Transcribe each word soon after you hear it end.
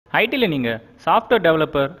ஐடியில் நீங்கள் software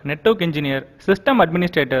developer, network engineer, system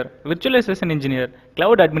administrator, virtualisation engineer,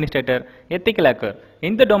 cloud administrator, ethical hacker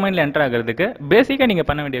இந்த டொமைனில் என்டர் ஆகிறதுக்கு பேசிக்காக நீங்கள்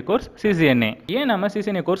பண்ண வேண்டிய கோர்ஸ் CCNA. ஏன் நம்ம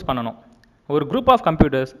CCNA கோர்ஸ் பண்ணணும்? ஒரு group of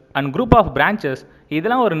computers and group of branches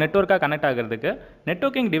இதெல்லாம் ஒரு நெட்வொர்க்காக கனெக்ட் ஆகிறதுக்கு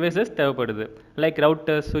நெட்வொர்க்கிங் டிவைசஸ் தேவைப்படுது. லைக்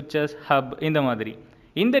ரவுட்டர்ஸ், சுவிச்சஸ், ஹப் இந்த மாதிரி.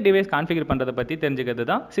 இந்த டிவைஸ் கான்ஃபிகர் பண்ணுறதை பற்றி தெரிஞ்சுக்கிறது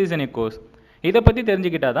தான் CCNA கோர்ஸ். இதை பற்றி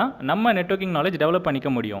தெரிஞ்சுக்கிட்டால் தான் நம்ம நெட்வொர்க்கிங் நாலேஜ் டெவலப் பண்ணிக்க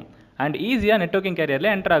முடியும் அண்ட் ஈஸியாக நெட்வொர்க்கிங் கேரியரில்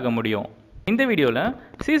என்டர் ஆக முடியும். இந்த வீடியோவில்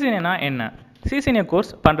CCNA என்ன, CCNA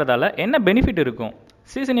கோர்ஸ் பண்ணுறதால என்ன பெனிஃபிட் இருக்கும்,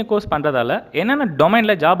 CCNA கோர்ஸ் பண்ணுறதால என்னென்ன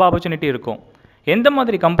டொமைனில் ஜாப் ஆப்பர்ச்சுனிட்டி இருக்கும், எந்த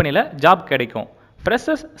மாதிரி கம்பெனியில் ஜாப் கிடைக்கும்,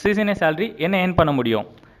 ஃப்ரெஷர்ஸ் CCNA சேலரி என்ன ஏர்ன் பண்ண முடியும்,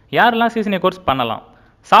 யாரெல்லாம் CCNA கோர்ஸ் பண்ணலாம்,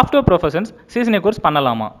 சாஃப்ட்வேர் ப்ரொஃபஷன்ஸ் CCNA கோர்ஸ்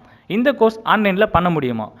பண்ணலாமா, இந்த கோர்ஸ் ஆன்லைனில் பண்ண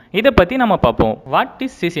முடியுமா, இதை பற்றி நம்ம பார்ப்போம். What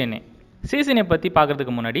is CCNA? CCNA பற்றி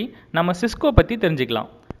பார்க்குறதுக்கு முன்னாடி நம்ம சிஸ்கோ பற்றி தெரிஞ்சுக்கலாம்.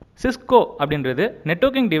 சிஸ்கோ அப்படின்றது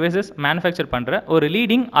நெட்வொர்க்கிங் டிவைசஸ் மேனுஃபேக்சர் பண்ணுற ஒரு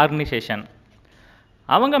லீடிங் ஆர்கனைசேஷன்.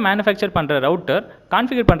 அவங்க மேனுஃபேக்சர் பண்ணுற ரவுட்டர்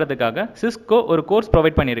கான்ஃபிகர் பண்ணுறதுக்காக சிஸ்கோ ஒரு கோர்ஸ்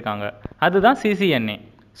ப்ரொவைட் பண்ணியிருக்காங்க. அதுதான் CCNA.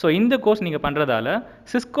 ஸோ இந்த கோர்ஸ் நீங்கள் பண்ணுறதால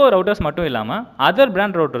சிஸ்கோ ரவுட்டர்ஸ் மட்டும் இல்லாமல் அதர்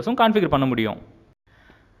பிராண்ட் ரவுட்டர்ஸும் கான்ஃபிகர் பண்ண முடியும்.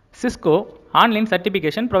 சிஸ்கோ ஆன்லைன்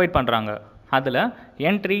சர்டிஃபிகேஷன் ப்ரொவைட் பண்ணுறாங்க. அதில்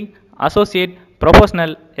entry, associate,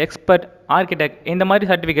 professional, expert, architect இந்த மாதிரி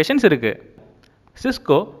சர்டிஃபிகேஷன்ஸ் இருக்குது.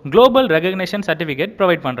 Cisco global recognition certificate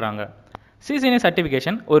provide பண்ணுறாங்க. CCNA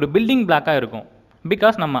சர்டிஃபிகேஷன் ஒரு பில்டிங் பிளாக்காக இருக்கும்.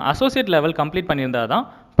 பிகாஸ் நம்ம அசோசியேட் லெவல் கம்ப்ளீட் பண்ணியிருந்தால் தான்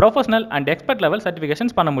professional and expert level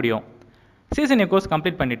certifications பண்ண முடியும். CCNA கோர்ஸ்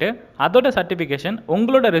கம்ப்ளீட் பண்ணிவிட்டு அதோட சர்டிஃபிகேஷன்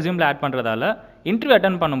உங்களோட ரெஸ்யூமில் ஆட் பண்ணுறதால இன்டர்வியூ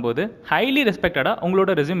அட்டன் பண்ணும்போது ஹைலி ரெஸ்பெக்டடாக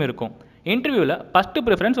உங்களோட ரெஸ்யூம் இருக்கும். இன்டர்வியூவில் ஃபஸ்ட்டு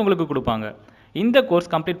ப்ரிஃபரன்ஸ் உங்களுக்கு கொடுப்பாங்க. இந்த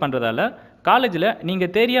கோர்ஸ் கம்ப்ளீட் பண்ணுறதால காலேஜில்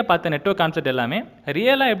நீங்கள் தேரியாக பார்த்த நெட்வொர்க் கான்செப்ட் எல்லாமே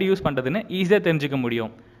ரியலாக எப்படி யூஸ் பண்ணுறதுன்னு ஈஸியாக தெரிஞ்சுக்க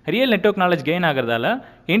முடியும். Real network knowledge gain ஆகிறதால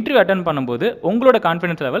interview attend பண்ணும்போது உங்களோட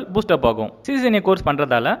கான்ஃபிடன்ஸ் லெவல் பூஸ்டப் ஆகும். CCNA கோர்ஸ்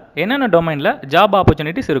பண்ணுறதால என்னென்ன டொமைனில் ஜாப்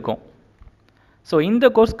ஆப்பர்ச்சுனிட்டிஸ் இருக்கும்? ஸோ இந்த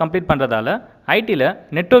கோர்ஸ் கம்ப்ளீட் பண்ணுறதால ஐடியில்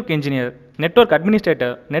network engineer, network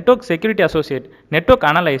administrator, network security associate, network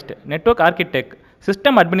analyst, network architect,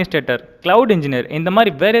 system administrator, cloud engineer இந்த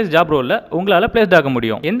மாதிரி வேரியஸ் ஜாப் ரோலில் உங்களால் பிளேஸ்ட் ஆக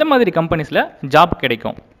முடியும். எந்த மாதிரி கம்பெனிஸில் ஜாப்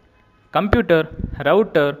கிடைக்கும்? கம்ப்யூட்டர்,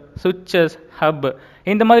 ரவுட்டர், சுவிச்சஸ், ஹப்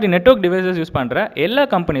இந்த மாதிரி நெட்வொர்க் டிவைசஸ் யூஸ் பண்ணுற எல்லா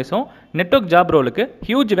கம்பெனிஸும் நெட்வொர்க் ஜாப் ரோலுக்கு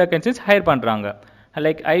ஹியூஜ் வேகன்சிஸ் ஹையர் பண்ணுறாங்க.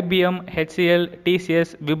 Like IBM, HCL, TCS,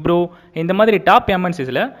 Wipro இந்த மாதிரி டாப்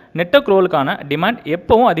MNCஸில் நெட்வொர்க் ரோலுக்கான டிமாண்ட்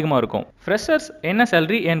எப்போவும் அதிகமாக இருக்கும். ஃப்ரெஷர்ஸ் என்ன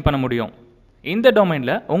சேலரி ஏர்ன் பண்ண முடியும்? இந்த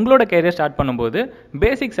டொமைனில் உங்களோட கேரியர் ஸ்டார்ட் பண்ணும்போது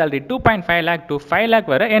பேசிக் சேலரி 2.5 lakh to 5 lakh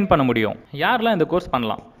வரை ஏர்ன் பண்ண முடியும். யாரெல்லாம் இந்த கோர்ஸ்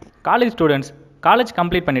பண்ணலாம்? காலேஜ் ஸ்டூடெண்ட்ஸ், காலேஜ்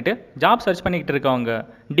கம்ப்ளீட் பண்ணிவிட்டு ஜாப் சர்ச் பண்ணிக்கிட்டு இருக்கவங்க,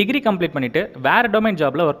 டிகிரி கம்ப்ளீட் பண்ணிவிட்டு வேறு டொமைன்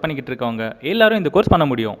ஜாபில் ஒர்க் பண்ணிக்கிட்டு இருக்கவங்க எல்லாரும் இந்த கோர்ஸ் பண்ண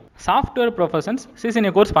முடியும். சாஃப்ட்வேர் ப்ரொஃபஷன்ஸ்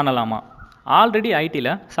CCNA கோர்ஸ் பண்ணலாமா? ஆல்ரெடி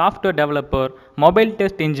ஐடியில் software developer, mobile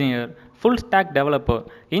test engineer, full stock developer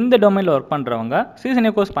இந்த டொமைனில் ஒர்க் பண்ணுறவங்க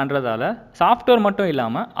CCNA கோர்ஸ் பண்ணுறதால சாஃப்ட்வேர் மட்டும்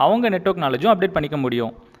இல்லாமல் அவங்க நெட்வொர்க் நாலேஜும் அப்டேட் பண்ணிக்க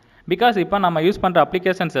முடியும். பிகாஸ் இப்போ நம்ம யூஸ் பண்ணுற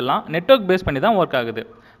அப்ளிகேஷன்ஸ் எல்லாம் நெட்வொர்க் பேஸ் பண்ணி தான் ஒர்க் ஆகுது.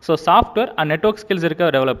 So software and network skills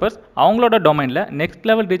இருக்க டெவலப்பர்ஸ் அவங்களோட டொமைனில் நெக்ஸ்ட்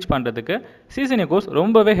லெவல் ரீச் பண்ணுறதுக்கு CCNA கோர்ஸ்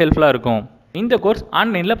ரொம்பவே ஹெல்ப்ஃபுல்லாக இருக்கும். இந்த கோர்ஸ்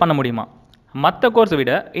ஆன்லைனில் பண்ண முடியுமா? மற்ற கோர்ஸ்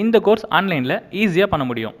விட இந்த கோர்ஸ் ஆன்லைனில் ஈஸியாக பண்ண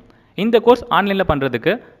முடியும். இந்த கோர்ஸ் ஆன்லைனில்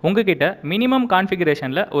பண்ணுறதுக்கு உங்ககிட்ட மினிமம்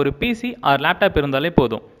கான்ஃபிகரேஷனில் ஒரு PC ஆர் லேப்டாப் இருந்தாலே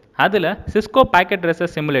போதும். அதில் Cisco packet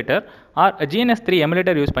dresses simulator R GNS3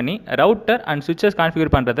 emulator use பண்ணி ரவுட்டர் அண்ட் சுவிச்சஸ்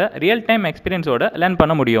கான்ஃபிகர் பண்ணுறதை ரியல் டைம் எக்ஸ்பீரியன்ஸோட லேர்ன்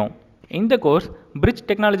பண்ண முடியும். இந்த கோர்ஸ் பிரிட்ஜ்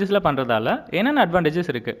டெக்னாலஜிஸில் பண்ணுறதால என்னென்ன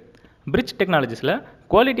அட்வான்டேஜஸ் இருக்குது? பிரிட்ஜ் டெக்னாலஜிஸில்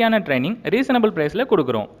குவாலிட்டியான ட்ரைனிங் ரீசனபிள் ப்ரைஸில்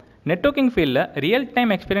கொடுக்குறோம். நெட்வொர்க்கிங் ஃபீல்டில் ரியல்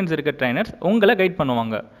டைம் எக்ஸ்பீரியன்ஸ் இருக்க ட்ரைனர்ஸ் உங்களை கைட்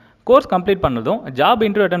பண்ணுவாங்க. கோர்ஸ் கம்ப்ளீட் பண்ணதும் ஜாப்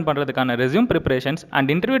இன்டர்வியூ அட்டன் பண்ணுறதுக்கான resume preparations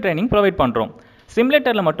and interview training provide பண்ணுறோம்.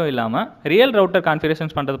 சிமுலேட்டரில் மட்டும் இல்லாமல் ரியல் ரவுட்டர்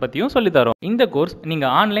கான்ஃபிகரேஷன்ஸ் பண்ணுறது பற்றியும் சொல்லித்தரோம். இந்த கோர்ஸ்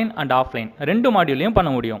நீங்கள் ஆன்லைன் அண்ட் ஆஃப்லைன் ரெண்டு மாடியூலையும் பண்ண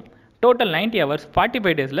முடியும். டோட்டல் 90 hours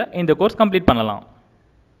 45 days இந்த கோர்ஸ் கம்ப்ளீட் பண்ணலாம்.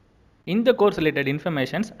 இந்த course related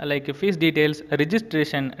informations like fees details,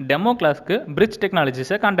 registration, demo கிளாஸ்க்கு பிரிட்ஜ்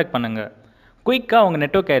டெக்னாலஜிஸை கான்டாக்ட் பண்ணுங்கள். குயிக்காக உங்கள்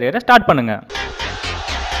நெட்வொர்க் கேரியரை ஸ்டார்ட் பண்ணுங்கள்.